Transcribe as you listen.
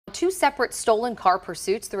two separate stolen car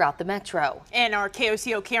pursuits throughout the metro. And our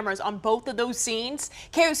KOCO cameras on both of those scenes.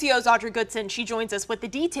 KOCO's Audrey Goodson, she joins us with the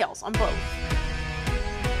details on both.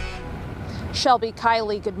 Shelby,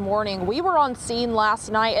 Kylie, good morning. We were on scene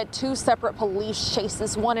last night at two separate police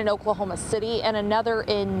chases, one in Oklahoma City and another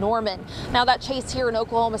in Norman. Now, that chase here in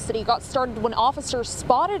Oklahoma City got started when officers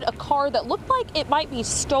spotted a car that looked like it might be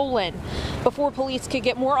stolen. Before police could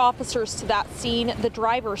get more officers to that scene, the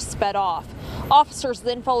driver sped off. Officers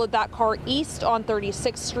then followed that car east on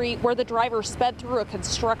 36th Street, where the driver sped through a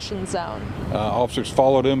construction zone. Officers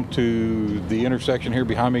followed him to the intersection here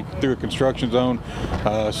behind me through a construction zone.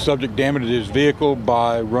 Subject damaged his vehicle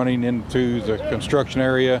by running into the construction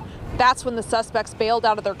area. That's when the suspects bailed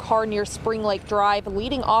out of their car near Spring Lake Drive,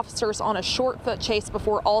 leading officers on a short foot chase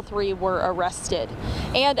before all three were arrested.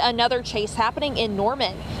 And another chase happening in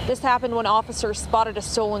Norman. This happened when officers spotted a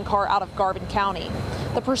stolen car out of Garvin County.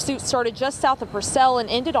 The pursuit started just south of Purcell and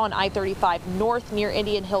ended on I-35 north near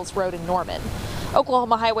Indian Hills Road in Norman.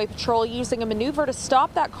 Oklahoma Highway Patrol using a maneuver to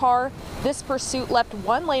stop that car. This pursuit left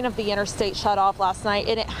one lane of the interstate shut off last night,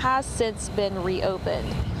 and it has since been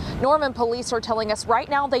reopened. Norman police are telling us right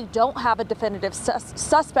now they don't have a definitive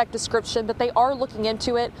suspect description, but they are looking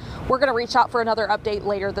into it. We're going to reach out for another update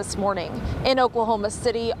later this morning. In Oklahoma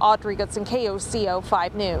City, Audrey Goodson, KOCO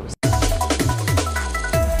 5 News.